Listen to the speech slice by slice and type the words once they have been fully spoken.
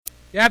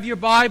You have your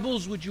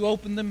Bibles, would you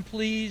open them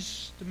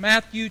please to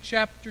Matthew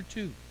chapter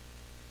 2.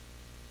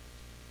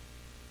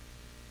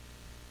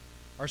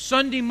 Our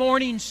Sunday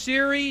morning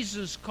series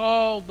is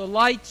called The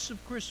Lights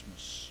of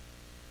Christmas.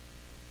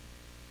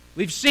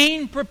 We've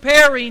seen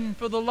preparing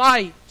for the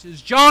light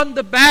as John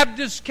the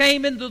Baptist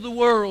came into the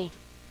world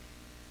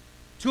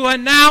to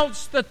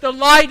announce that the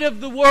light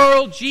of the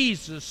world,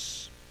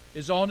 Jesus,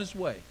 is on His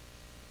way.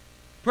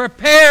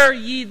 Prepare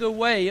ye the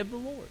way of the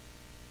Lord.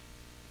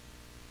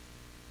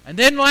 And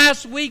then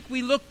last week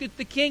we looked at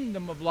the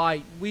kingdom of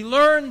light. We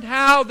learned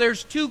how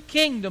there's two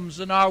kingdoms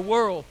in our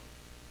world.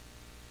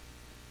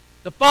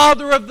 The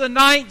father of the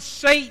night,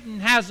 Satan,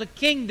 has a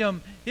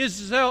kingdom.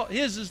 His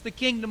is the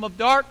kingdom of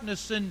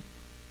darkness. And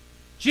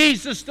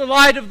Jesus, the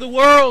light of the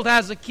world,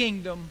 has a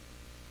kingdom.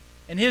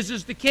 And His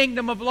is the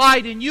kingdom of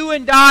light. And you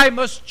and I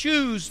must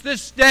choose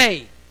this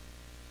day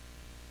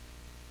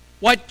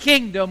what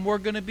kingdom we're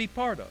going to be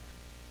part of.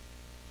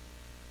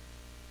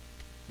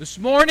 This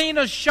morning,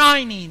 a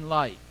shining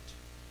light.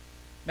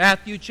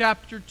 Matthew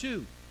chapter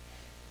 2.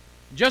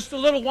 In just a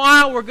little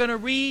while, we're going to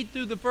read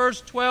through the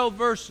first 12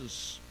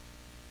 verses.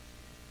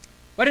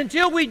 But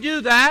until we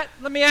do that,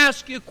 let me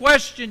ask you a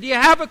question. Do you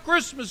have a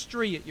Christmas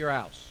tree at your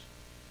house?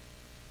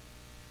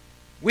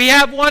 We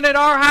have one at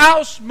our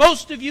house.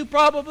 Most of you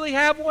probably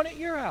have one at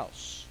your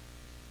house.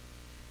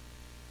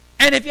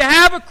 And if you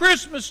have a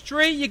Christmas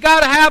tree, you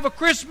got to have a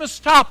Christmas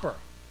topper.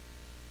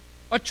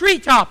 A tree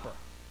topper.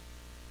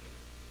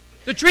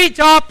 The tree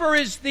topper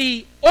is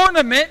the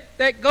ornament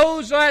that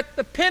goes at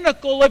the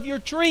pinnacle of your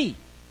tree.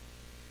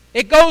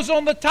 It goes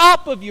on the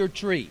top of your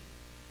tree.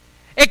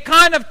 It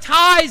kind of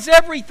ties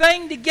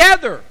everything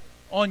together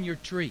on your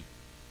tree.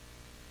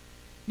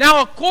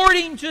 Now,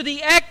 according to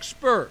the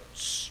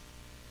experts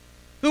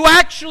who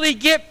actually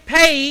get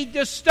paid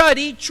to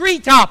study tree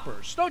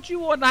toppers, don't you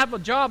want to have a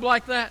job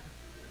like that?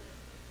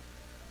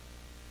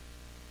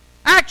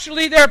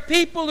 Actually, there are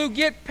people who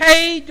get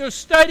paid to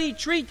study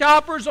tree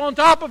toppers on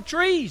top of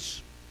trees.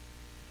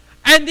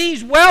 And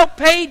these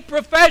well-paid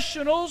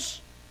professionals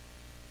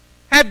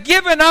have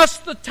given us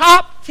the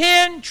top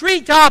 10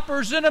 tree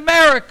toppers in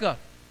America.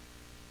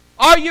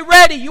 Are you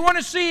ready? You want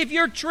to see if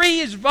your tree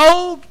is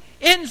vogue,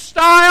 in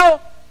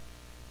style?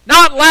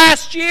 Not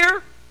last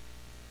year?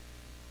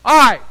 All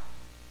right.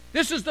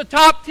 This is the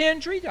top 10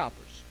 tree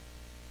toppers.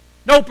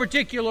 No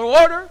particular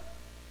order.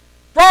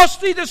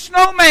 Frosty the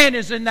Snowman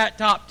is in that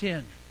top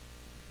 10.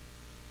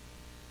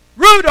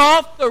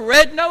 Rudolph the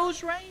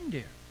Red-Nosed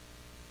Reindeer.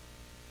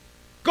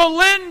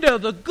 Glinda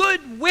the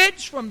Good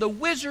Witch from The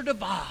Wizard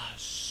of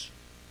Oz.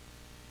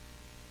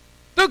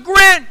 The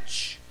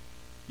Grinch.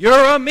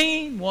 You're a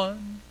mean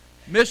one,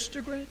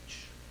 Mr. Grinch.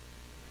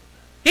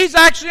 He's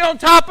actually on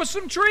top of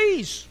some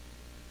trees.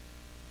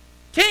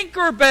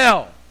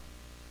 Tinkerbell.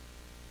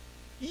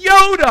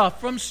 Yoda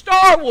from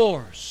Star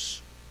Wars.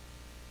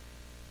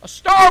 A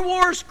Star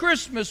Wars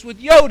Christmas with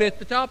Yoda at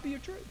the top of your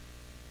tree.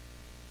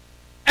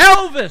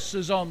 Elvis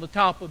is on the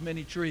top of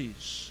many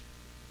trees.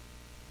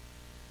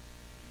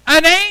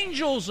 An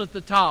angel's at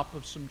the top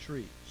of some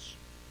trees.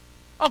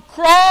 A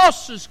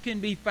crosses can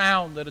be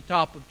found at the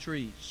top of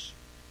trees.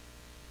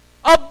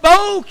 A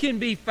bow can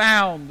be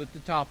found at the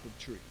top of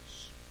trees.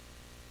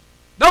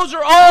 Those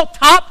are all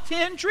top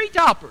 10 tree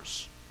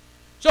toppers.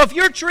 So if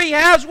your tree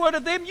has one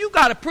of them, you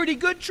got a pretty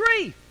good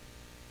tree.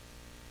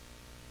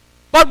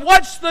 But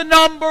what's the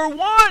number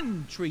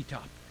one tree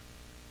topper?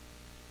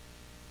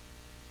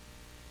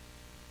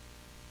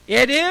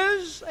 It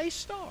is a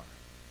star.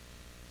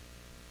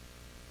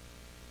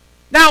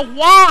 Now,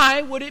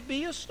 why would it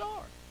be a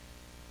star?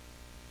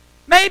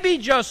 Maybe,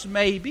 just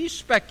maybe,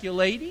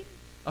 speculating,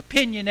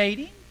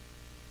 opinionating.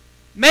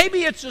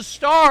 Maybe it's a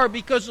star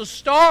because a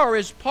star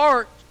is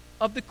part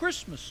of the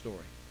Christmas story.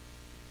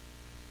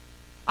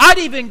 I'd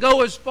even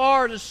go as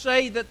far to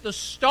say that the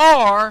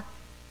star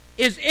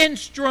is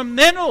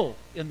instrumental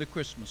in the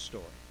Christmas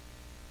story.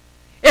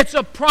 It's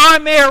a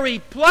primary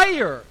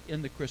player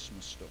in the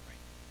Christmas story.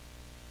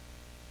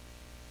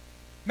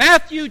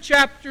 Matthew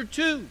chapter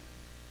 2.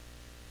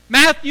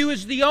 Matthew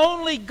is the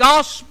only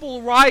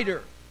gospel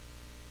writer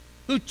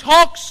who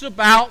talks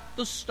about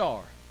the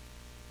star.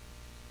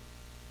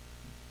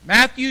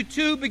 Matthew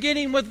 2,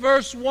 beginning with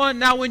verse 1.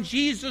 Now when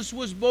Jesus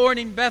was born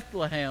in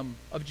Bethlehem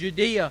of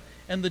Judea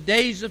in the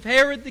days of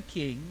Herod the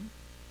king,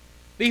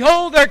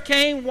 behold, there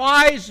came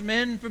wise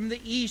men from the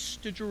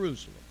east to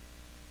Jerusalem.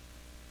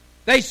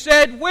 They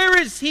said, where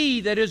is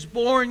he that is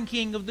born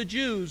King of the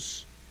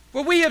Jews?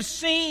 For we have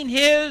seen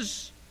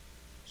his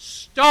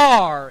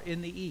star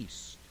in the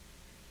east,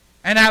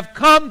 and have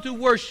come to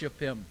worship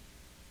him.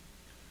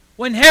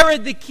 When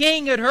Herod the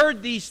king had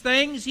heard these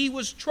things, he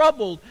was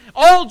troubled.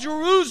 All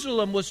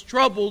Jerusalem was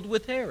troubled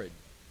with Herod.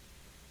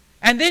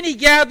 And then he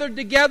gathered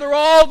together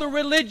all the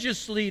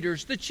religious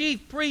leaders, the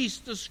chief priests,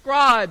 the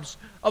scribes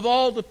of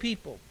all the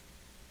people.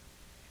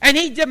 And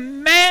he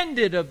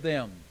demanded of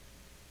them,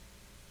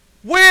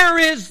 where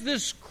is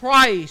this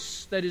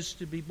Christ that is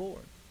to be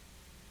born?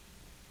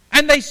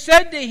 And they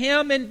said to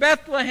him, in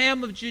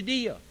Bethlehem of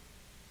Judea.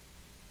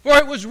 For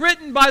it was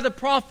written by the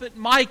prophet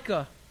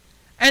Micah,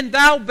 And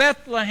thou,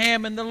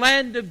 Bethlehem, in the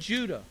land of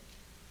Judah,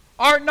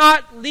 art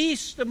not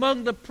least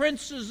among the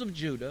princes of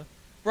Judah,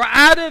 for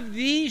out of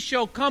thee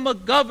shall come a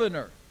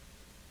governor,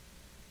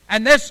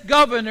 and this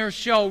governor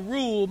shall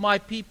rule my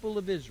people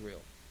of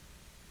Israel.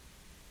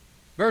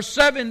 Verse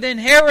 7, then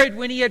Herod,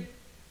 when he had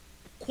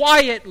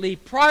quietly,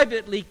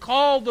 privately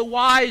called the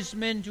wise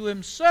men to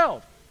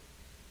himself,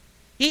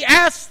 he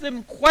asked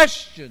them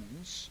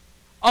questions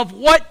of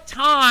what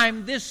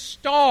time this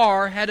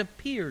star had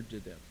appeared to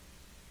them.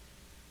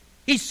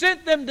 He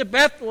sent them to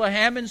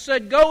Bethlehem and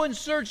said, go and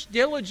search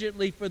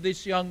diligently for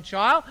this young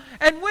child,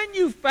 and when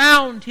you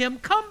found him,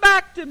 come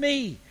back to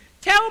me.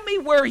 Tell me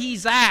where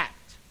he's at,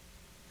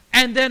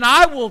 and then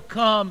I will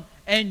come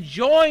and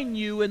join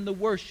you in the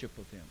worship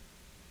of him.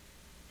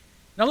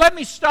 Now let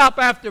me stop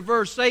after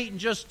verse 8 and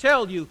just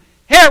tell you,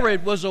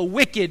 Herod was a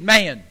wicked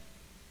man.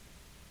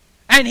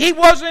 And he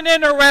wasn't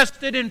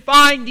interested in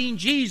finding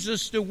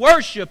Jesus to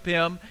worship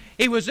him.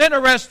 He was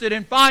interested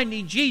in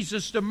finding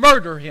Jesus to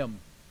murder him.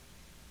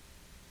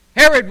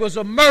 Herod was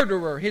a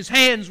murderer. His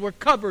hands were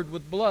covered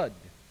with blood.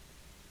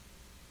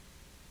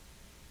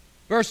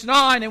 Verse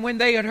 9, and when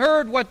they had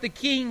heard what the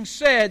king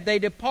said, they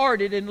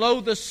departed, and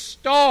lo, the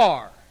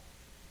star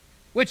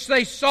which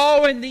they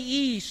saw in the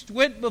east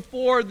went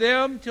before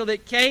them till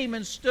it came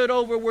and stood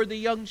over where the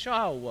young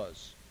child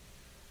was.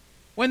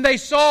 When they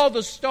saw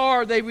the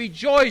star, they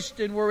rejoiced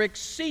and were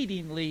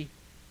exceedingly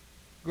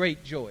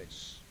great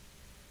joys.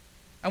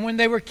 And when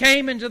they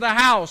came into the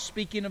house,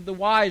 speaking of the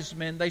wise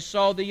men, they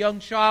saw the young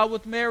child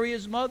with Mary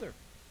his mother.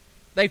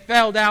 They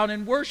fell down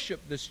and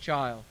worshipped this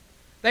child.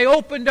 They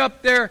opened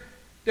up their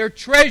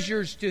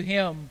treasures to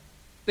him,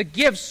 the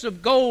gifts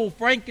of gold,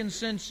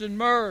 frankincense, and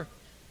myrrh.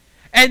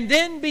 And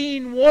then,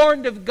 being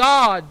warned of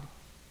God,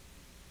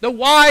 the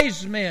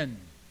wise men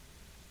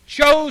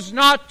chose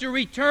not to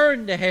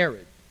return to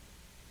Herod.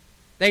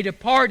 They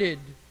departed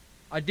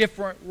a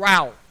different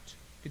route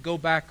to go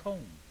back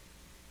home.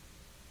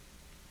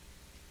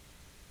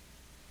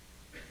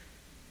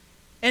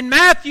 In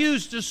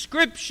Matthew's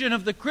description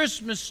of the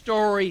Christmas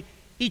story,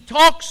 he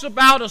talks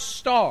about a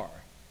star,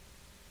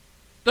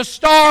 the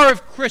star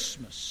of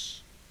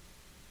Christmas.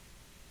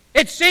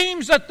 It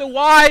seems that the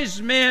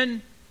wise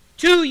men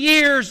 2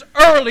 years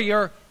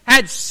earlier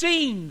had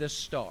seen this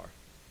star.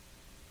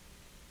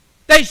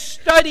 They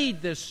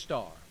studied this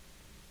star.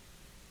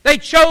 They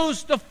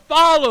chose to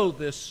follow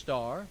this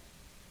star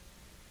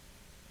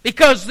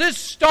because this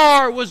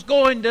star was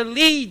going to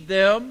lead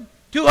them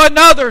to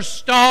another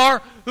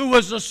star who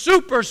was a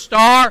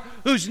superstar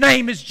whose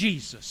name is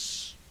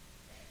Jesus.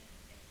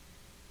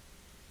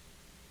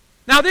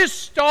 Now this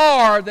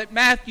star that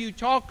Matthew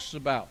talks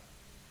about,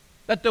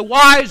 that the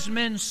wise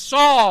men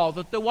saw,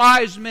 that the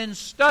wise men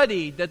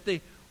studied, that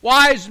the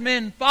wise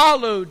men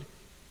followed,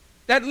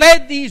 that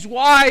led these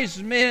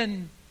wise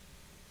men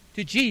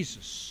to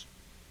Jesus,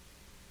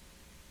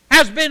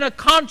 has been a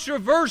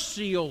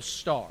controversial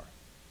star.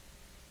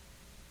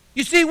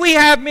 You see, we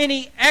have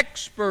many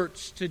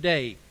experts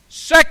today,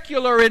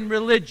 secular and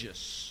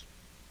religious,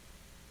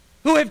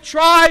 who have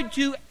tried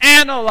to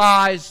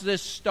analyze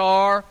this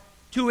star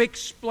to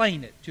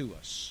explain it to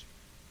us.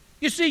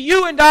 You see,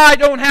 you and I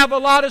don't have a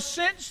lot of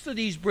sense to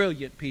these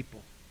brilliant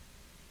people.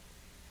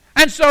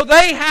 And so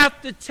they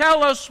have to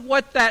tell us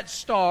what that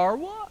star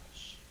was.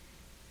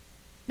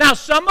 Now,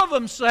 some of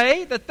them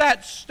say that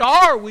that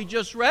star we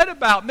just read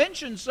about,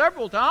 mentioned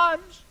several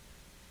times,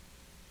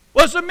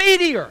 was a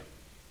meteor.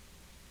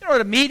 You know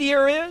what a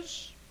meteor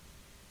is?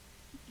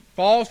 It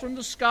falls from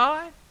the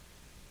sky,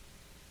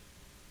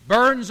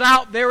 burns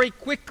out very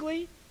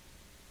quickly,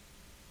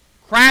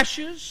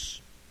 crashes,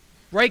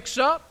 breaks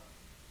up.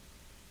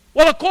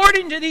 Well,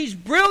 according to these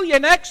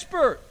brilliant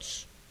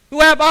experts who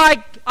have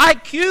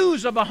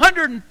IQs of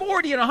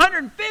 140 and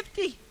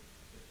 150,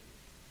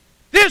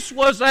 this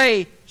was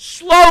a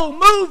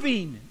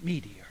slow-moving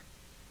meteor.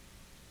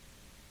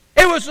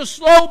 It was a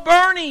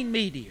slow-burning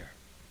meteor.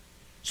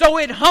 So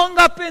it hung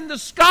up in the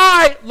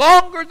sky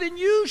longer than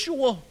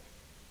usual.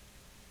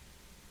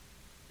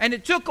 And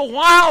it took a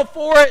while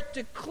for it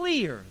to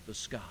clear the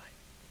sky.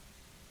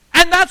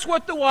 And that's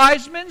what the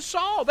wise men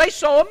saw. They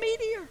saw a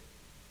meteor.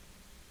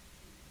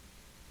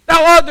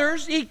 Now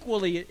others,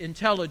 equally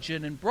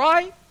intelligent and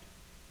bright,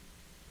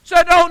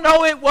 said, oh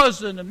no, it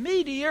wasn't a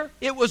meteor.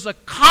 It was a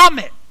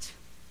comet.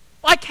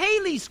 Like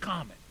Halley's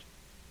Comet.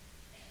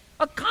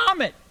 A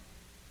comet.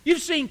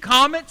 You've seen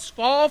comets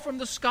fall from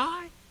the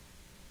sky?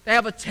 They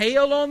have a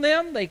tail on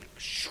them.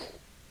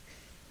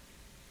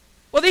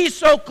 Well, these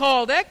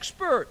so-called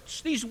experts,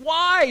 these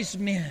wise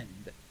men,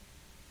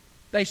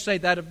 they say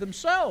that of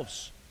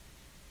themselves.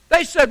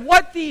 They said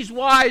what these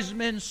wise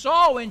men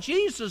saw in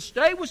Jesus'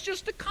 day was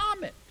just a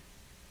comet.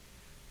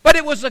 But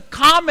it was a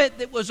comet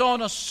that was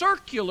on a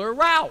circular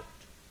route.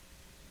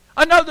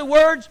 In other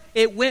words,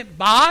 it went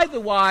by the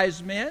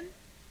wise men,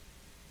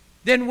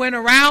 then went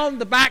around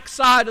the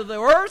backside of the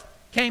earth,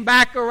 came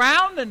back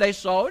around, and they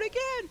saw it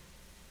again.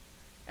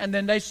 And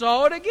then they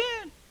saw it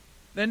again.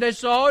 Then they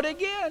saw it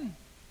again.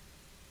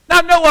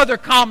 Now, no other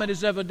comet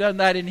has ever done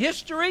that in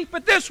history,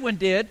 but this one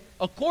did,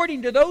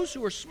 according to those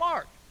who are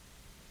smart.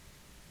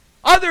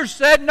 Others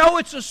said, no,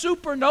 it's a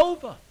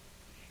supernova.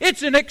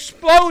 It's an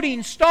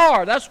exploding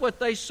star. That's what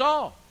they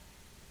saw.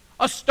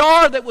 A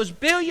star that was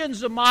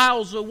billions of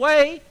miles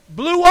away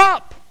blew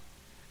up.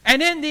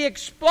 And in the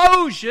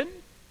explosion,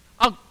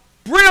 a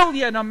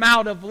brilliant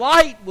amount of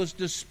light was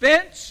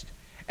dispensed.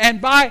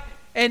 And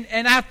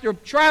after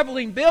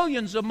traveling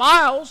billions of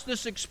miles,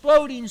 this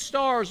exploding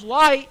star's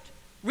light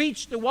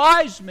reached the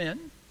wise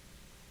men.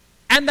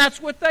 And that's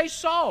what they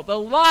saw. The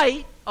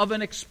light of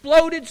an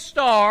exploded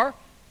star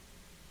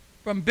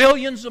from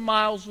billions of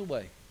miles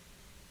away.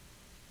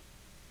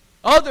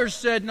 Others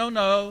said,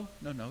 no,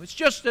 it's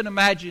just an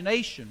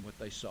imagination what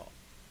they saw.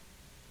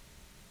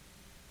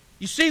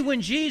 You see,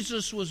 when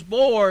Jesus was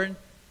born,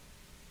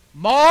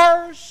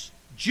 Mars,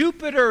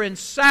 Jupiter, and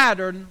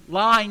Saturn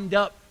lined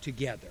up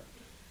together.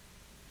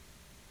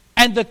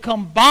 And the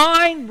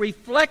combined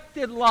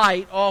reflected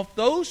light off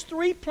those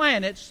three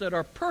planets that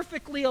are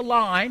perfectly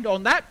aligned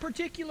on that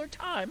particular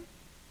time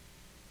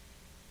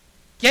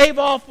gave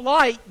off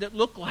light that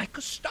looked like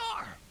a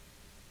star.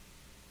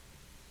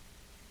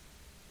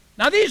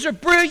 Now, these are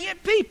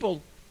brilliant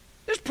people.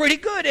 That's pretty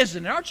good,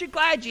 isn't it? Aren't you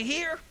glad you're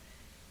here?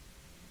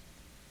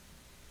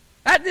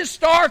 That this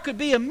star could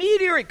be a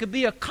meteor, it could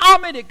be a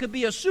comet, it could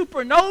be a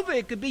supernova,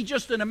 it could be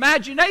just an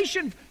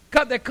imagination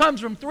that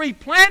comes from three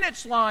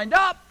planets lined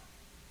up.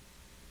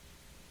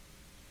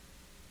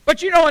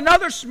 But you know,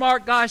 another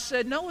smart guy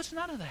said, no, it's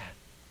none of that.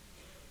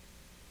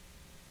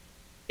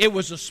 It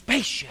was a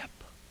spaceship.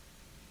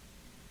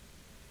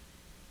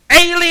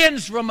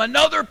 Aliens from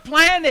another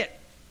planet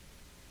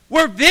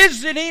were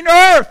visiting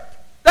Earth.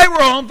 They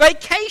were on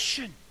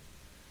vacation.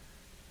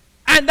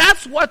 And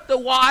that's what the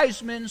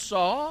wise men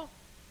saw.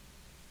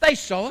 They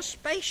saw a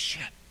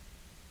spaceship.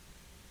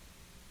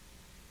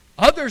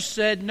 Others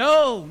said,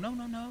 no.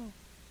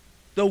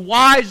 The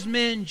wise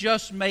men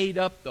just made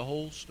up the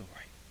whole story.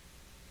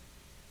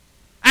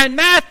 And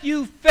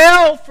Matthew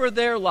fell for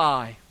their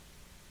lie.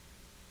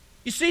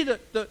 You see,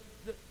 the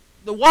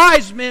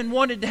wise men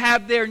wanted to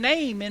have their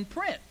name in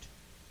print.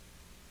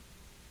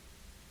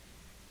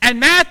 And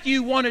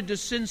Matthew wanted to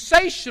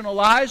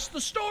sensationalize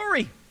the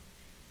story.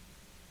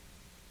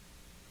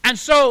 And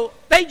so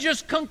they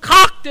just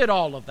concocted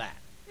all of that.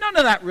 None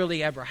of that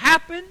really ever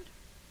happened.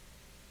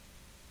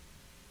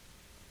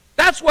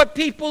 That's what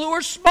people who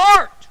are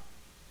smart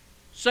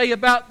say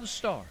about the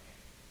star.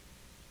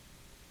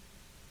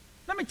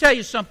 Let me tell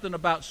you something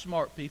about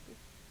smart people.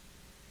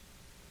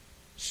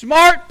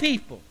 Smart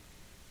people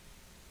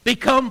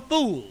become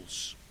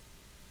fools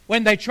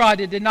when they try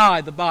to deny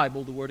the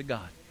Bible, the Word of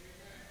God.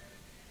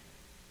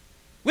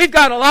 We've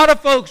got a lot of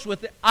folks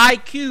with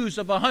IQs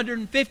of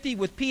 150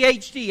 with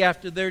PhD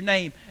after their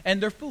name,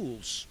 and they're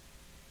fools.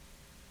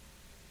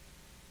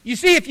 You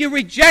see, if you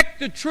reject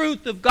the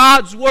truth of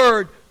God's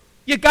Word,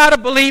 you got to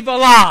believe a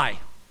lie.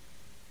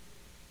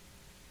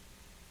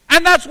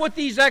 And that's what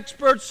these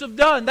experts have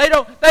done. They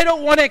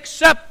don't want to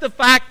accept the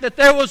fact that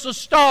there was a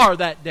star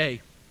that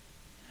day.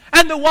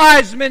 And the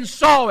wise men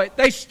saw it.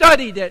 They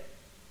studied it.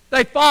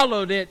 They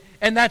followed it.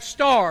 And that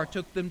star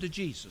took them to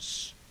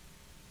Jesus.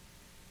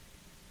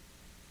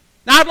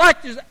 Now, I'd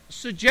like to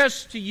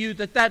suggest to you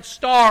that that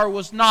star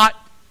was not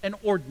an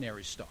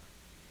ordinary star.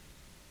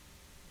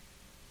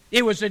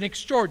 It was an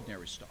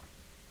extraordinary star.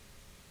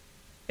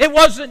 It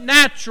wasn't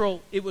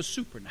natural, it was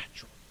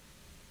supernatural.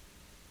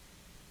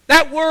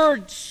 That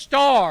word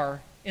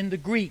star in the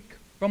Greek,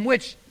 from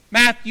which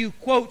Matthew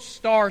quotes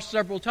star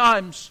several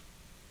times,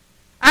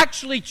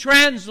 actually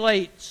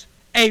translates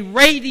a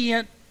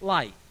radiant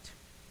light.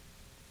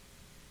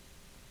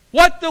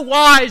 What the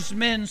wise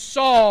men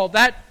saw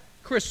that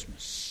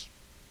Christmas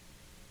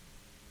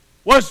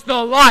was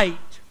the light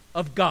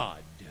of God.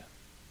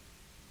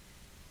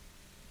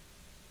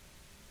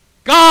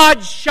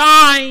 God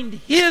shined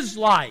His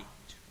light.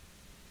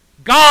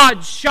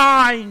 God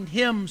shined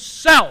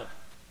Himself,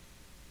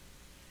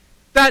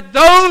 that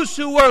those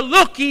who were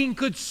looking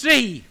could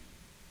see,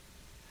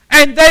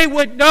 and they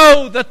would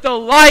know that the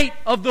light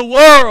of the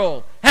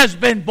world has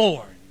been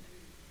born.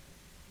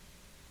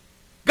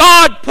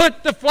 God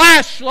put the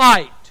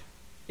flashlight,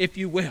 if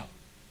you will,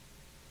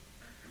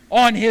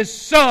 on His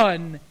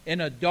Son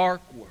in a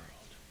dark world.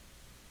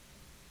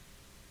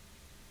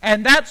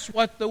 And that's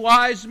what the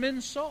wise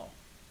men saw.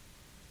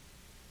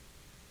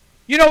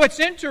 You know, it's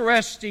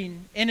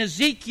interesting in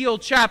Ezekiel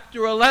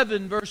chapter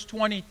 11, verse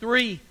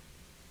 23,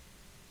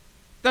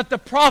 that the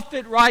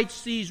prophet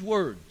writes these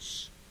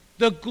words: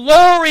 the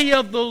glory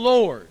of the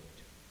Lord,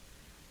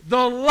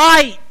 the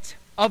light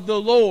of the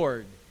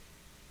Lord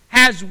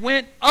has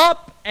went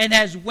up and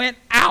has went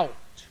out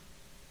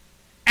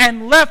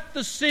and left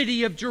the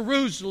city of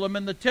Jerusalem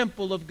and the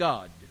temple of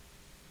God.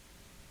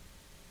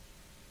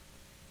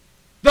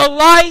 The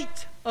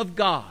light of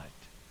God,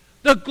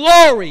 the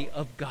glory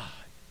of God,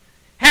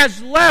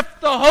 has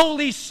left the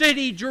holy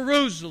city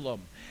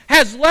Jerusalem,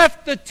 has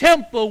left the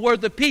temple where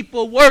the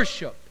people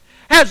worship,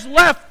 has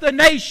left the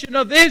nation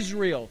of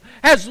Israel,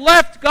 has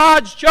left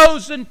God's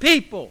chosen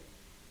people.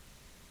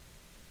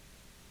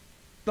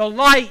 The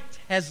light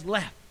has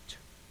left,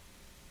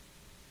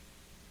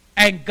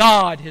 and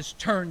God has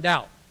turned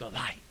out the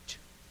light.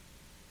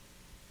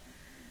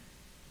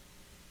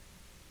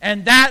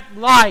 And that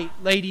light,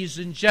 ladies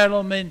and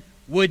gentlemen,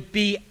 would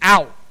be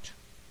out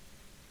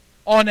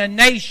on a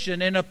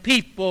nation and a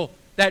people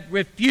that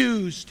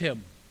refused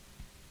Him.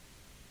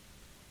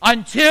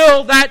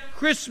 Until that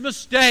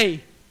Christmas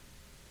day,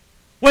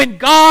 when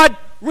God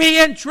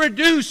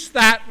reintroduced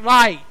that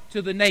light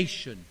to the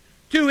nation,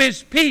 to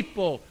His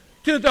people,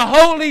 to the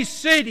holy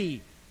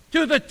city,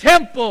 to the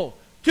temple,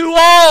 to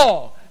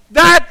all.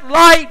 That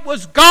light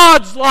was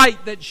God's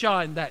light that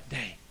shined that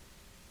day.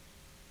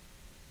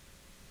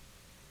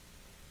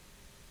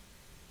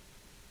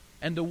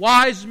 And the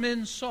wise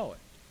men saw it.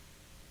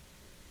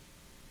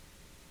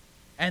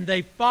 And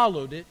they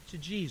followed it to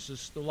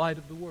Jesus, the light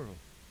of the world.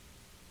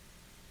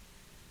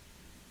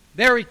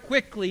 Very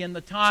quickly in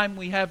the time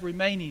we have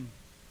remaining,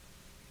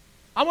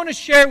 I want to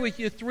share with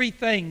you 3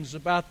 things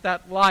about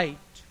that light.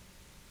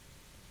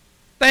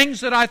 Things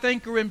that I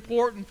think are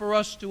important for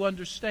us to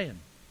understand.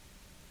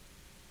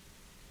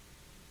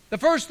 The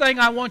first thing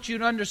I want you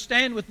to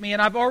understand with me,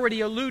 and I've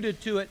already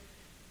alluded to it,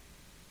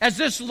 as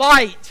this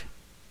light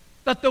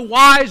that the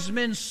wise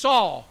men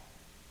saw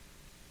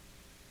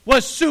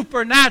was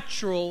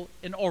supernatural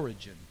in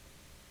origin.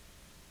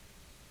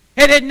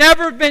 It had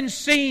never been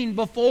seen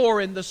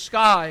before in the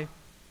sky,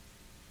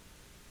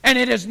 and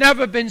it has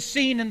never been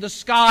seen in the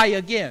sky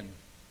again.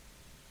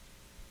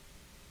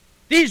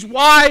 These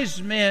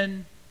wise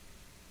men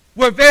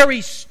were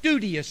very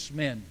studious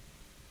men.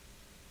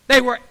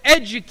 They were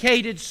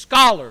educated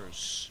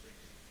scholars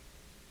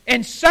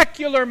in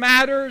secular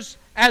matters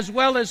as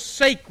well as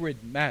sacred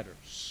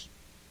matters.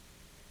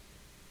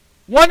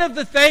 One of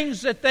the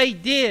things that they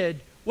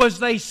did was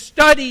they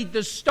studied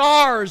the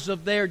stars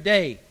of their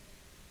day.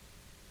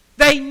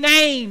 They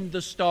named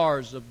the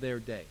stars of their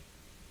day.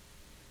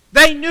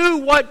 They knew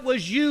what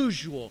was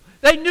usual.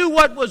 They knew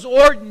what was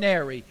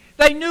ordinary.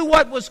 They knew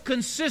what was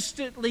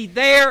consistently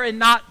there and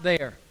not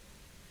there.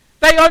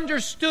 They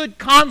understood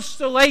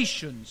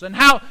constellations and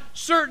how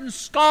certain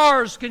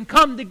stars can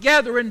come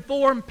together and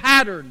form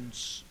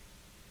patterns.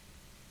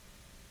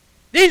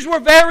 These were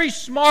very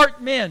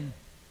smart men.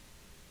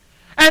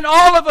 And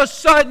all of a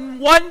sudden,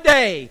 one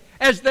day,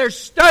 as they're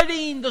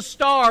studying the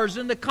stars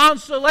and the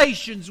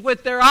constellations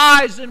with their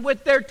eyes and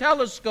with their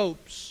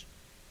telescopes,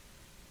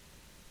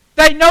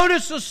 they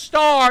notice a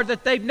star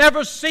that they've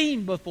never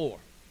seen before.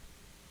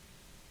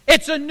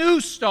 It's a new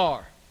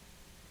star.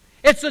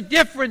 It's a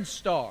different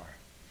star.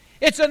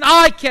 It's an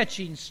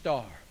eye-catching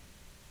star.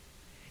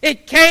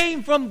 It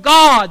came from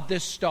God,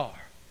 this star.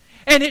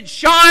 And it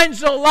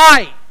shines a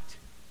light.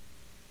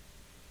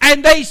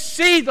 And they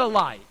see the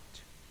light.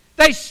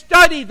 They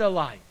study the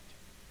light.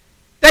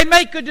 They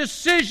make a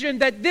decision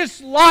that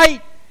this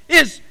light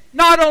is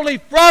not only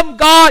from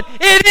God,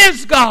 it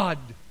is God.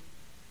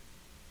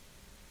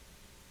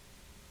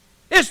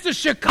 It's the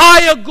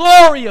Shekinah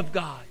glory of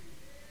God.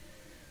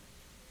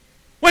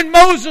 When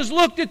Moses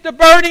looked at the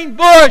burning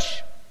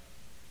bush,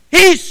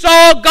 he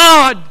saw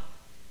God.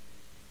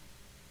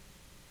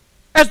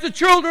 As the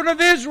children of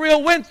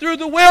Israel went through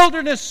the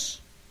wilderness,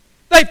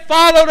 they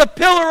followed a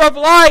pillar of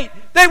light.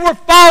 They were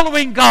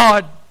following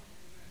God.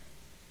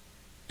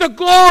 The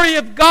glory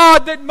of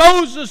God that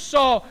Moses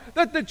saw,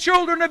 that the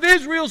children of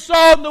Israel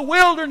saw in the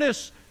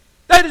wilderness,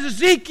 that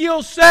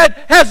Ezekiel said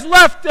has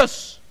left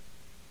us,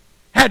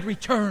 had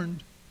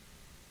returned.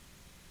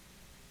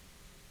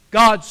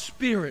 God's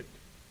Spirit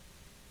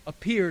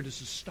appeared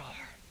as a star.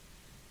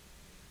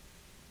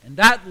 And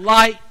that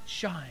light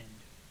shined.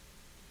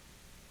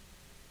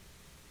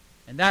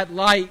 And that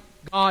light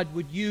God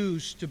would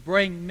use to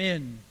bring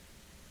men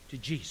to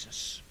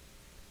Jesus.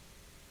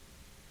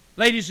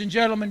 Ladies and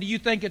gentlemen, do you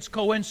think it's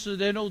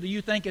coincidental? Do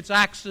you think it's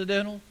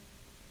accidental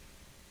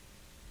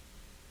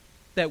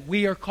that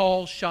we are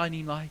called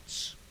shining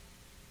lights?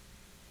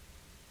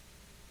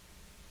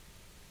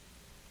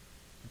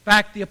 In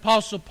fact, the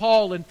Apostle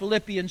Paul in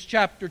Philippians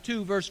chapter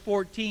 2, verse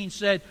 14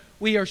 said,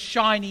 we are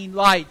shining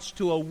lights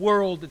to a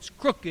world that's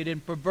crooked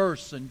and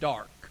perverse and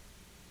dark.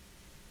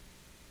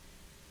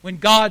 When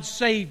God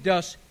saved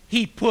us,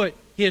 He put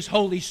His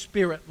Holy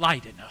Spirit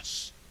light in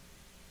us.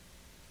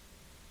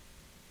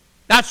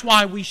 That's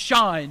why we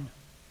shine.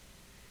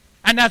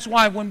 And that's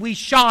why when we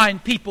shine,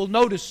 people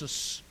notice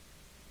us.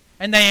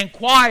 And they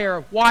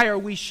inquire, why are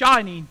we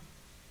shining?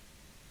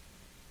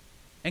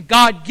 And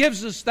God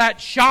gives us that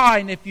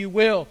shine, if you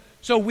will,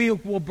 so we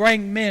will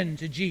bring men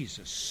to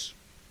Jesus.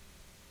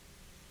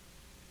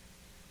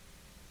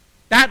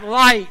 That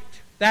light,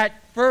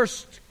 that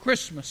first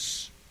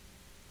Christmas,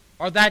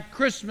 or that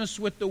Christmas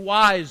with the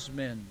wise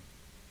men,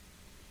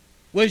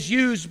 was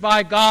used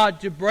by God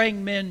to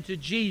bring men to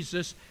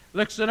Jesus.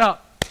 Listen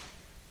up.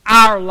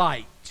 Our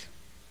light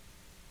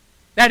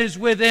that is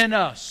within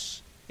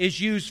us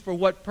is used for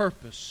what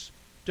purpose?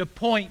 To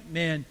point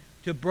men,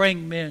 to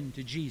bring men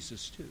to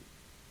Jesus too.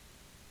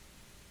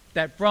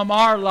 That from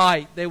our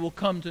light they will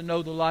come to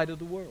know the light of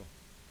the world.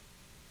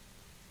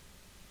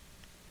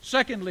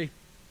 Secondly,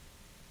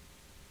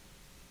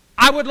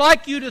 I would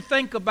like you to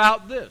think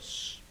about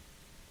this.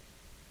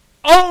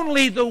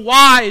 Only the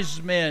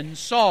wise men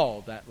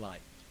saw that light.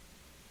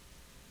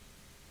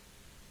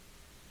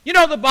 You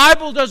know, the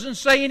Bible doesn't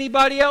say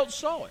anybody else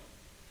saw it.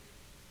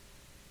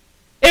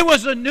 It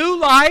was a new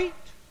light.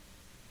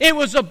 It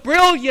was a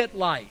brilliant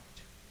light.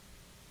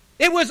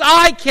 It was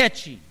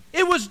eye-catching.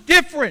 It was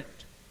different.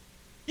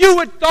 You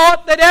would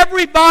thought that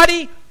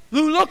everybody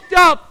who looked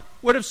up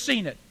would have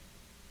seen it.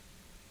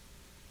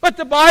 But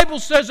the Bible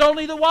says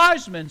only the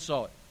wise men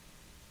saw it.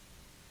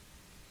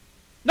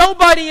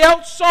 Nobody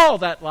else saw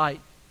that light.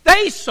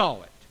 They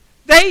saw it.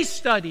 They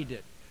studied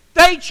it.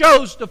 They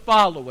chose to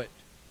follow it.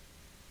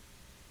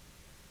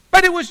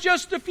 But it was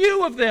just a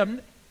few of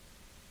them.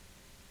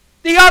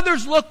 The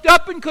others looked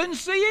up and couldn't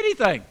see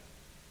anything.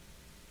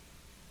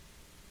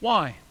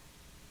 Why?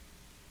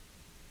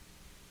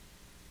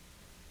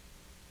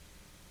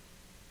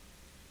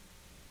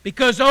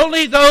 Because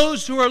only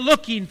those who are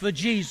looking for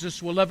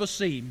Jesus will ever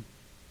see Him.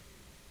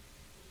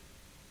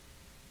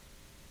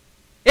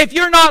 If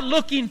you're not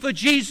looking for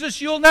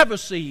Jesus, you'll never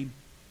see Him.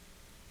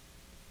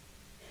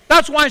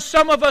 That's why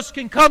some of us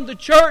can come to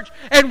church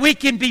and we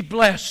can be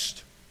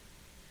blessed.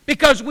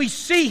 Because we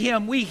see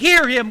Him, we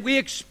hear Him, we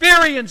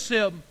experience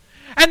Him.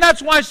 And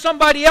that's why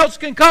somebody else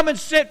can come and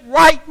sit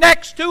right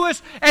next to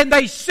us and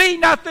they see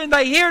nothing,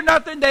 they hear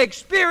nothing, they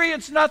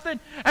experience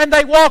nothing, and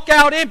they walk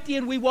out empty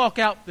and we walk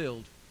out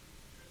filled.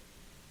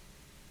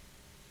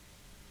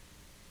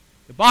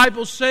 The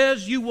Bible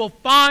says you will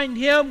find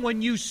Him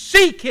when you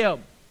seek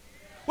Him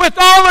with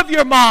all of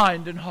your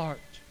mind and heart.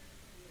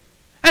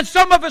 And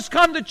some of us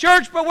come to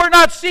church, but we're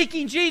not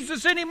seeking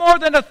Jesus any more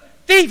than a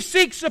thief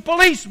seeks a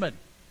policeman.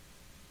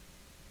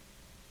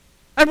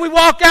 And we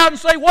walk out and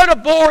say, what a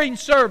boring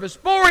service,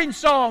 boring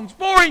songs,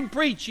 boring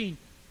preaching,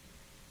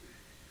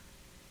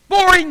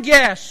 boring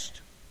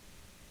guest.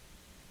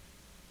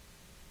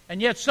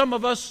 And yet some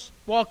of us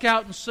walk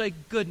out and say,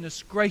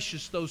 goodness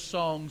gracious, those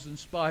songs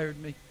inspired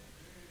me.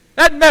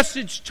 That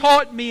message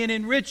taught me and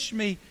enriched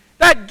me.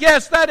 That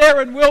guest, that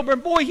Aaron Wilburn,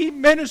 boy, he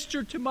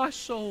ministered to my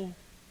soul.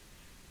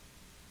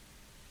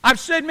 I've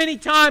said many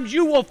times,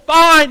 you will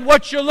find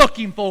what you're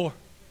looking for.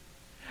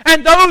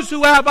 And those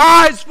who have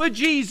eyes for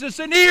Jesus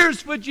and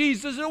ears for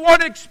Jesus and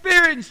want to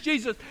experience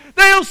Jesus,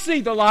 they'll see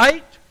the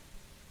light.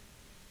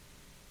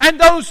 And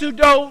those who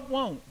don't,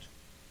 won't.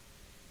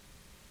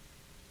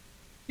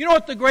 You know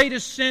what the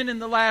greatest sin in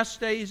the last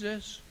days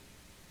is?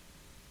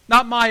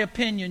 Not my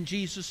opinion,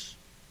 Jesus.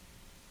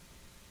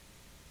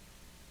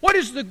 What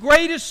is the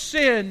greatest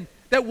sin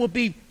that will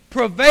be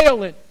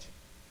prevalent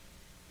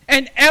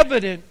and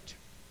evident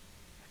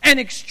and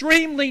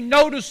extremely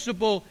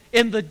noticeable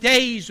in the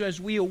days as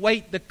we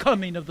await the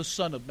coming of the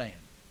Son of Man?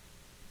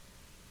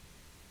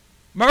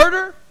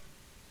 Murder?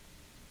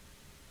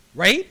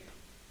 Rape?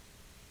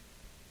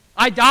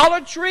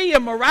 Idolatry?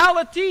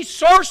 Immorality?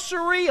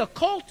 Sorcery?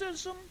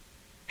 Occultism?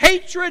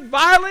 Hatred?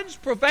 Violence?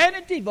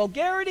 Profanity?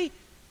 Vulgarity?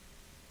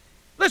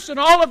 Listen,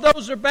 all of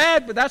those are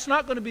bad, but that's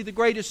not going to be the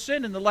greatest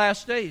sin in the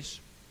last days.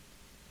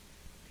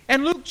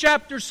 In Luke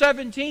chapter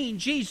 17,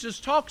 Jesus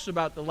talks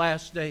about the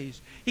last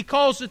days. He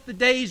calls it the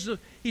days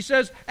of, he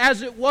says,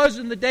 as it was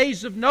in the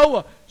days of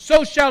Noah,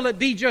 so shall it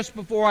be just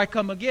before I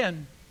come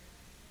again.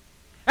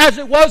 As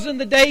it was in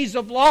the days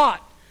of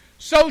Lot,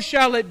 so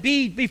shall it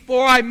be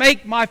before I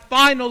make my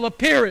final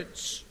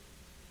appearance.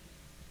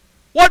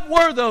 What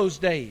were those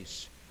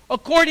days?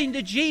 According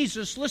to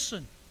Jesus,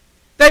 listen,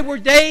 they were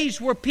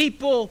days where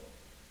people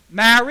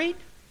married,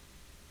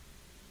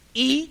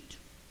 eat,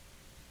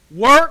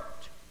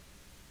 worked,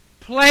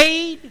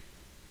 played,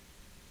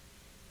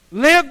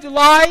 lived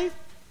life,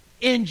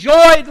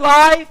 enjoyed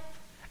life,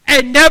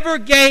 and never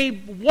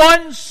gave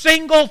one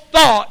single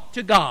thought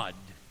to God.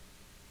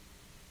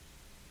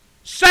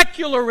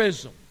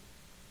 Secularism.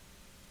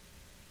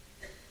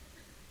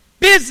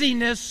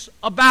 Busyness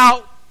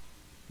about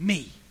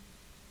me.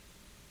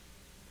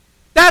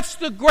 That's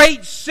the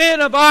great sin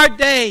of our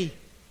day.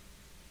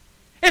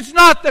 It's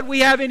not that we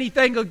have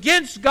anything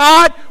against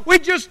God. We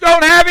just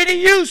don't have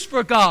any use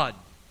for God.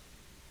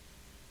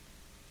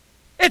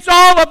 It's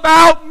all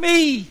about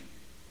me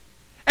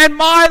and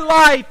my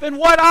life and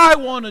what I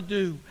want to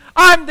do.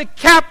 I'm the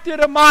captain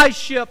of my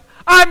ship.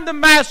 I'm the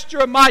master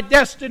of my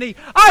destiny.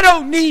 I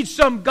don't need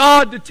some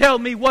God to tell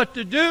me what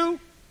to do.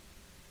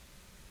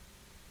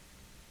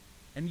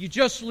 And you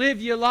just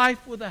live your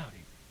life without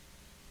Him.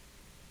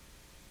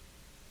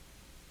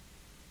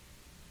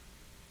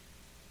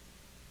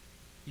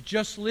 You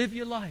just live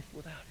your life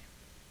without Him.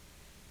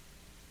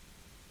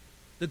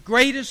 The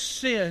greatest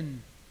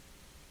sin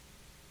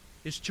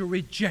is to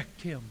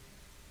reject Him.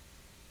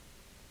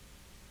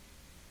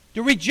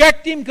 To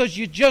reject Him because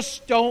you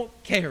just don't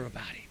care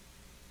about Him.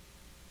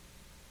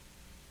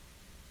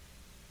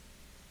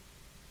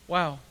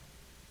 Wow.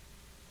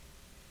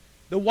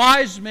 The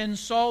wise men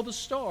saw the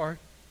star.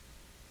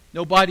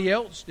 Nobody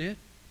else did.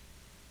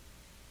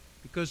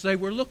 Because they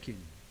were looking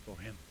for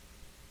Him.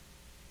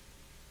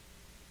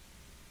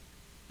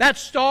 That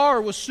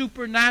star was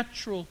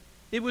supernatural.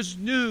 It was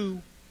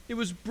new. It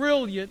was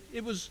brilliant.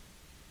 It was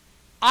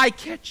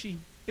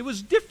eye-catching. It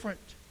was different.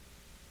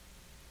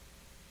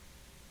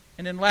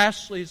 And then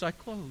lastly, as I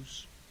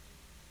close,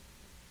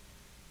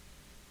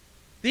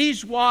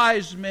 these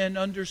wise men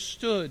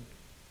understood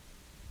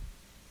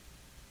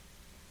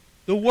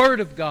the Word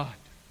of God.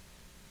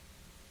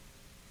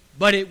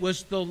 But it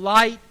was the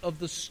light of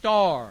the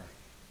star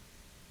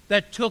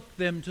that took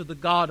them to the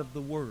God of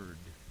the Word.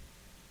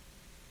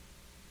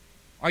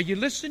 Are you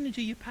listening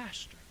to your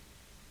pastor?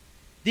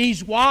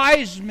 These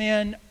wise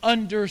men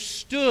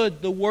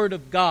understood the Word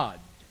of God.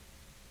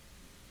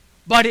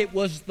 But it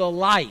was the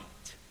light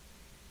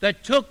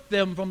that took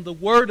them from the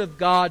Word of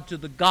God to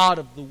the God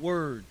of the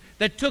Word,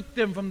 that took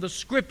them from the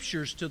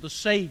Scriptures to the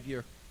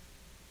Savior.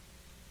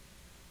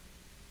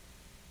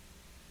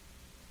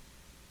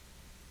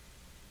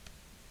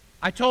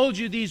 I told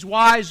you these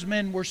wise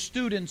men were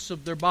students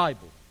of their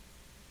Bible.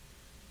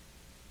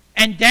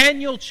 And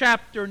Daniel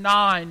chapter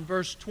 9,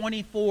 verse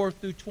 24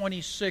 through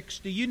 26,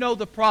 do you know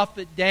the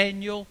prophet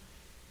Daniel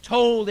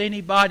told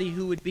anybody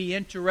who would be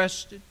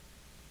interested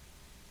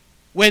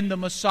when the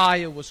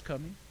Messiah was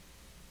coming?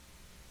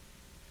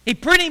 He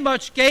pretty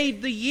much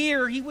gave the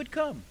year he would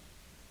come.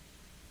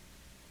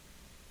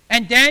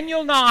 And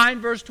Daniel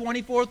 9, verse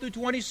 24 through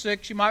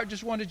 26, you might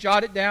just want to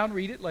jot it down,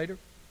 read it later.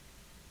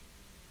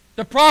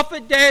 The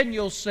prophet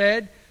Daniel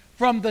said,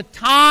 from the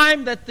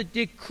time that the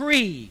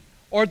decree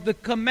or the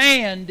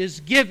command is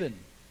given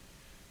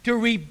to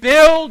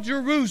rebuild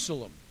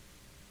Jerusalem,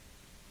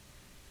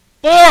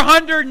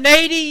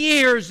 480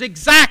 years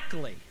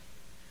exactly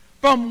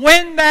from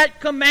when that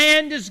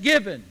command is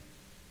given,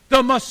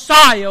 the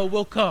Messiah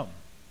will come.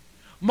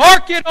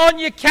 Mark it on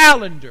your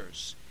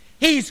calendars.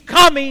 He's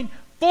coming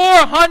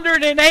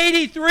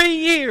 483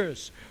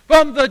 years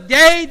from the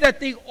day that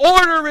the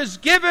order is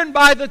given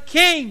by the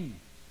king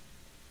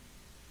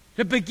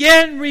to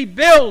begin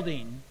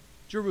rebuilding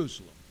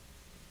Jerusalem.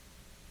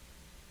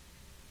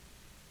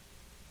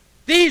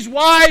 These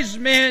wise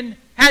men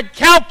had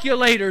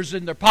calculators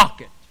in their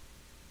pocket.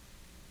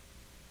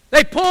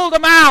 They pulled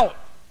them out,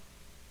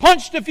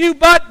 punched a few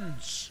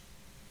buttons.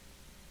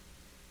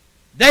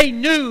 They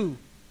knew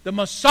the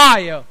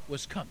Messiah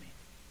was coming.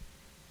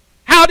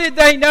 How did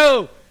they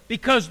know?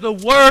 Because the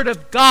Word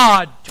of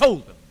God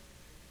told them.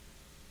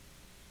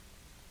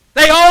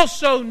 They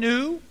also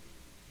knew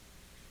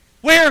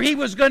where He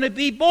was going to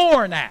be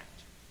born at.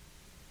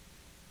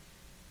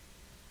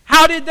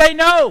 How did they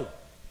know?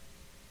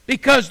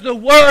 Because the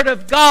Word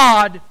of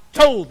God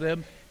told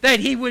them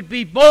that He would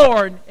be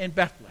born in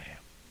Bethlehem.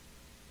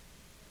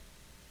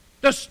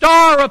 The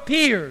star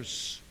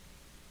appears.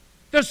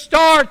 The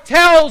star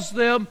tells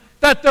them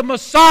that the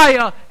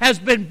Messiah has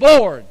been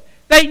born.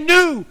 They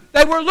knew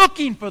they were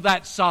looking for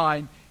that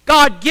sign.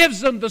 God gives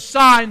them the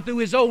sign through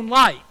His own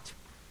light.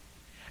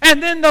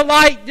 And then the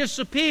light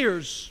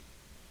disappears.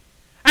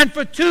 And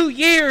for 2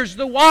 years,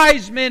 the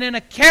wise men in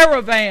a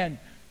caravan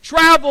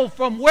travel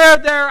from where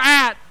they're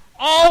at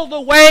all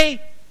the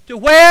way to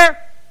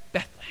where?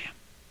 Bethlehem.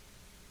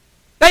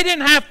 They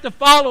didn't have to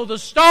follow the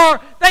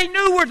star. They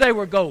knew where they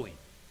were going.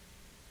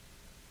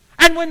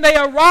 And when they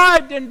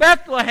arrived in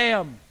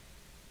Bethlehem,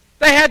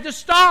 they had to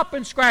stop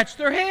and scratch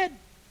their head.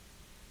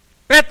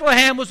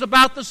 Bethlehem was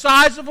about the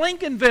size of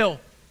Lincolnville.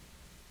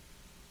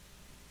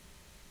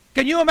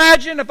 Can you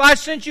imagine if I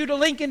sent you to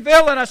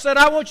Lincolnville and I said,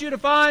 I want you to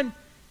find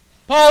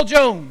Paul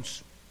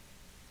Jones?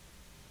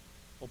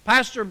 Well,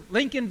 Pastor,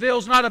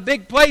 Lincolnville's not a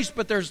big place,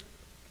 but there's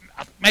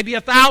maybe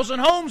 1,000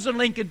 homes in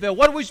Lincolnville.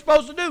 What are we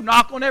supposed to do?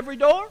 Knock on every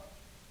door?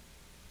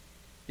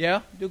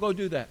 Yeah, go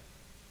do that.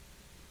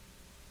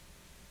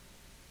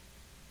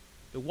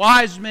 The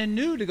wise men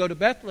knew to go to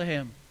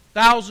Bethlehem.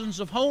 Thousands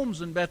of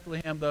homes in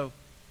Bethlehem, though.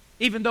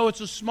 Even though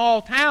it's a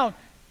small town,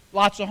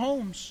 lots of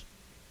homes.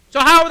 So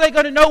how are they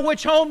going to know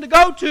which home to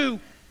go to?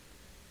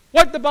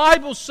 What did the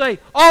Bible say?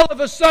 All of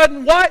a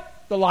sudden,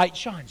 what? The light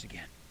shines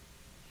again.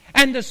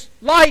 And this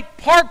light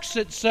parks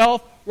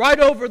itself right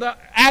over the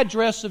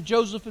address of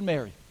Joseph and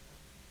Mary.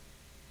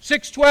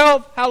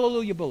 612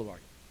 Hallelujah Boulevard.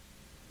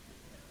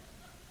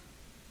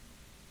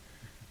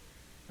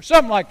 Or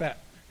something like that.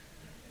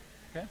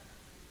 Okay?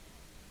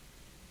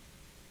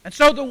 And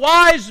so the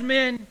wise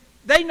men,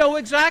 they know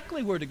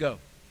exactly where to go.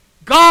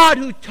 God,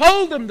 who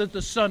told them that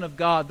the Son of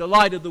God, the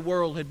light of the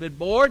world, had been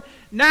born,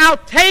 now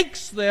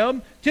takes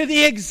them to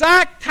the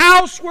exact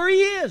house where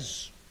He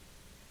is.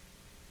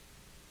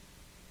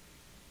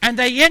 And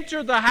they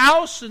enter the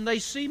house and they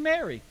see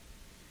Mary.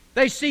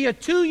 They see a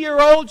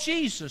 2-year-old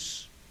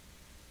Jesus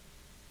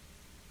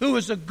who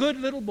is a good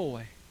little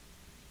boy.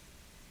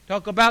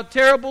 Talk about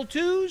terrible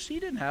twos. He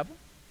didn't have them.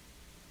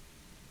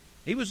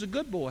 He was a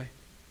good boy.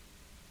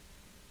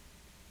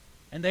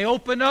 And they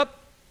open up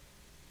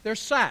their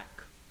sack.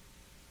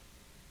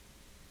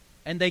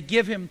 And they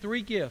give Him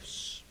 3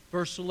 gifts.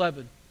 Verse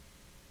 11.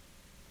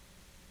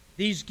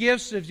 These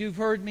gifts, as you've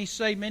heard me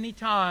say many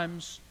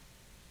times,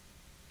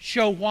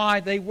 show why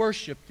they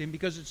worshiped Him.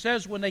 Because it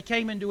says when they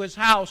came into His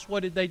house,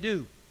 what did they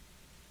do?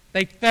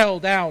 They fell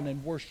down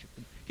and worshiped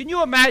Him. Can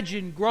you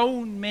imagine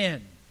grown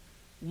men,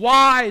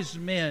 wise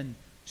men,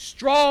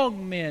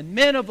 strong men,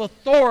 men of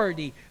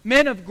authority,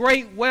 men of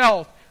great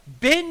wealth,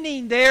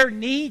 bending their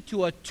knee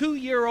to a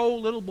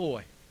 2-year-old little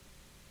boy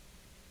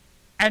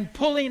and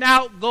pulling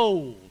out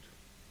gold?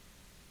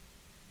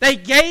 They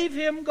gave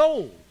him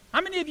gold. How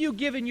many of you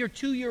given your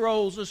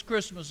 2-year-olds this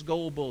Christmas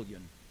gold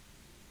bullion?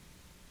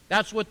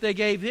 That's what they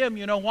gave him.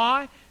 You know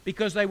why?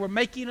 Because they were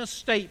making a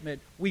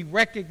statement. We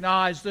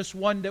recognize this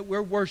one that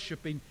we're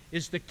worshiping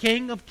is the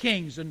King of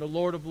Kings and the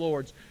Lord of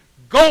Lords.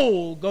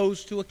 Gold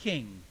goes to a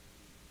king.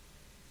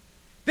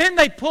 Then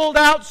they pulled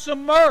out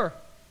some myrrh.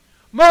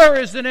 Myrrh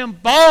is an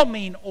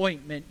embalming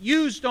ointment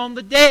used on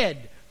the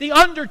dead. The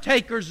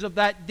undertakers of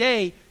that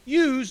day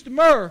used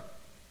myrrh.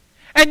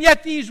 And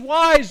yet these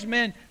wise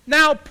men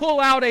now pull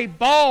out a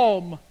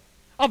balm,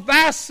 a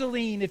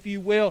Vaseline, if you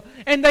will,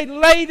 and they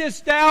lay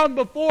this down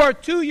before a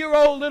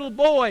 2-year-old little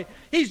boy.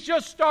 He's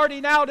just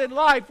starting out in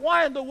life.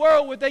 Why in the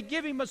world would they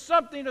give him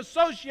something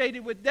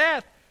associated with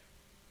death?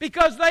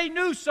 Because they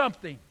knew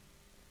something.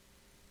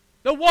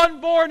 The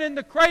one born in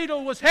the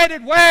cradle was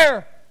headed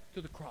where?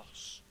 To the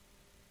cross.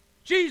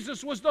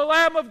 Jesus was the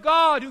Lamb of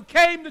God who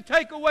came to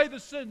take away the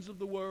sins of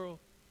the world.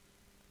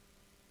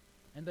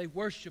 And they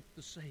worshiped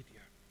the Savior.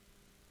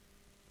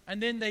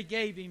 And then they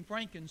gave him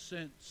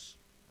frankincense.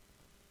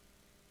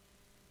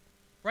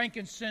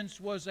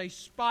 Frankincense was a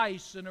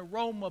spice, an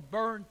aroma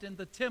burnt in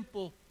the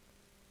temple.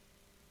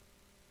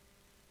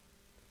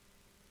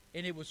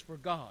 And it was for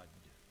God.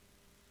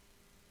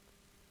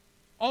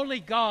 Only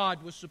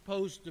God was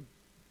supposed to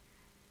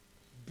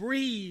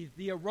breathe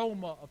the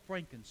aroma of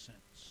frankincense.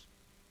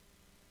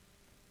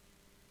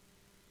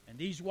 And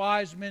these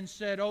wise men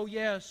said, oh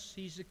yes,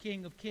 He's the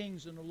King of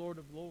Kings and the Lord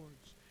of Lords.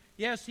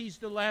 Yes, He's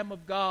the Lamb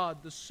of God,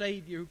 the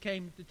Savior who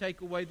came to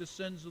take away the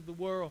sins of the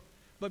world.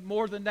 But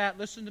more than that,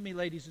 listen to me,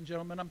 ladies and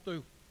gentlemen, I'm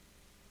through.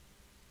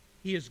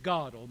 He is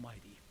God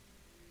Almighty.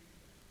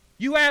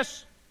 You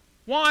ask,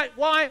 why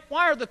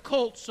are the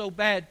cults so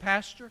bad,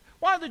 Pastor?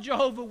 Why are the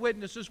Jehovah's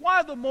Witnesses? Why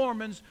are the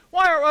Mormons?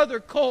 Why are other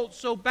cults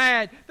so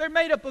bad? They're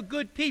made up of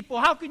good people.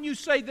 How can you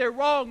say they're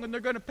wrong and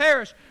they're going to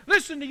perish?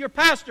 Listen to your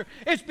pastor.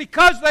 It's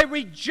because they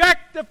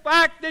reject the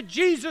fact that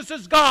Jesus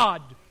is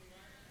God.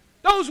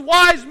 Those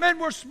wise men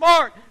were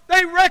smart.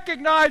 They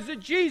recognized that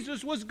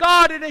Jesus was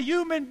God in a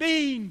human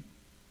being.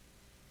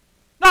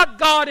 Not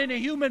God in a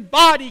human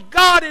body,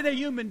 God in a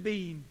human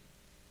being.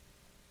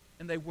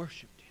 And they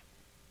worshiped Him.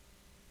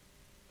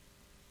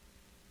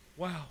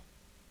 Wow.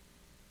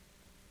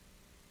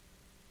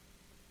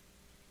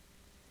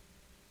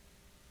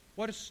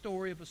 What a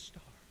story of a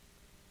star.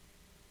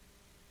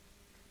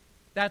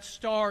 That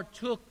star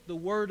took the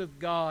Word of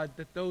God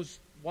that those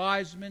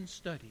wise men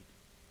studied.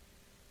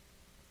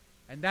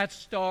 And that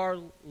star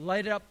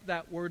lit up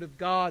that Word of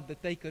God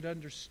that they could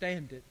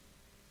understand it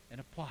and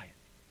apply it.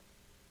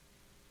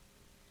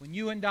 When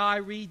you and I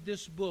read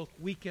this book,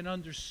 we can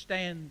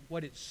understand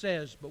what it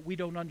says, but we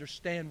don't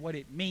understand what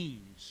it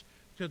means.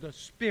 Till the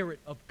Spirit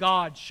of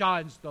God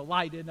shines the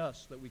light in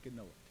us that we can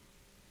know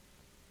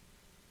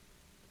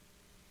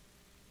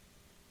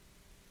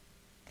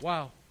it.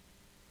 Wow.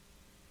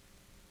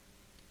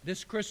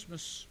 This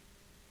Christmas,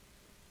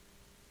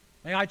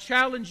 may I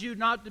challenge you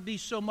not to be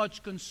so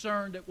much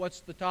concerned at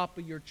what's the top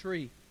of your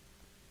tree,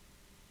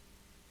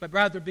 but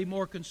rather be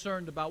more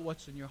concerned about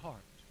what's in your heart.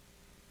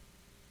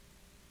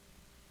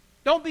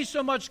 Don't be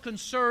so much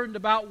concerned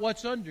about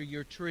what's under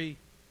your tree.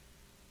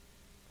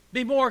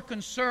 Be more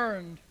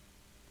concerned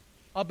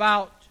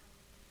about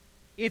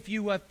if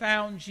you have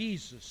found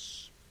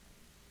Jesus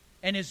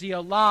and is He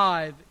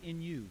alive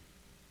in you.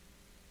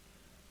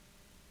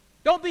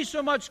 Don't be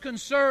so much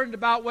concerned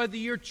about whether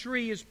your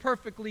tree is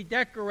perfectly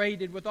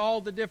decorated with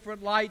all the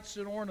different lights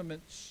and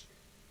ornaments.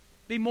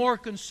 Be more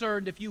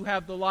concerned if you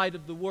have the light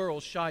of the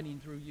world shining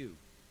through you.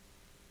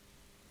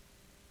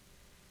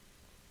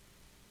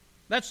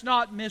 Let's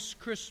not miss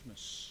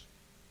Christmas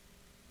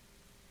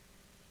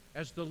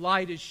as the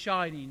light is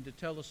shining to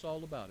tell us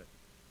all about it.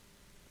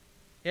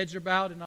 Heads are bowed and